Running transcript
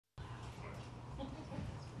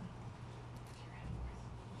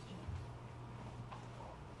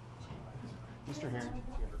Mr. Herring.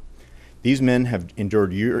 These men have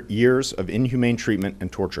endured years of inhumane treatment and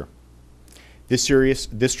torture. This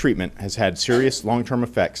treatment has had serious long-term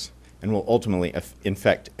effects and will ultimately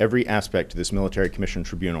infect every aspect of this military commission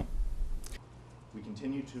tribunal. We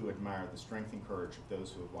continue to admire the strength and courage of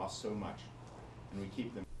those who have lost so much, and we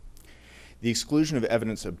keep them. The exclusion of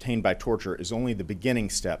evidence obtained by torture is only the beginning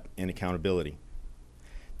step in accountability.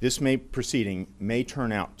 This proceeding may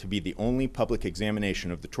turn out to be the only public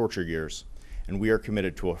examination of the torture years, and we are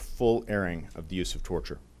committed to a full airing of the use of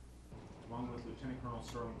torture. Along with Lieutenant Colonel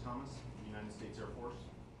Sterling Thomas, of the United States Air Force.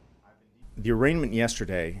 The arraignment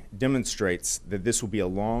yesterday demonstrates that this will be a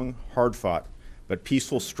long, hard-fought, but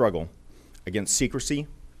peaceful struggle against secrecy,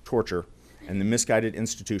 torture, and the misguided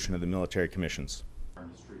institution of the military commissions.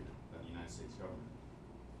 Mistreatment by the United States government.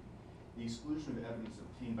 The exclusion of evidence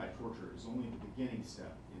obtained by torture is only the beginning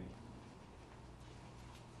step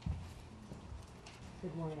in.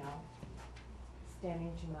 Good morning, all.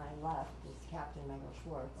 Standing to my left is Captain Michael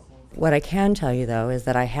Schwartz. What I can tell you, though, is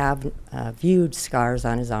that I have viewed scars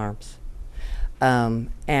on his arms,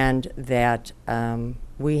 and that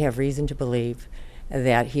we have reason to believe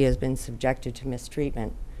that he has been subjected to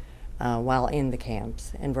mistreatment while in the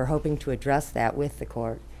camps, and we're hoping to address that with the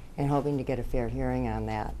court and hoping to get a fair hearing on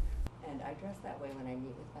that. And I dress that way when I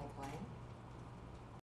meet with my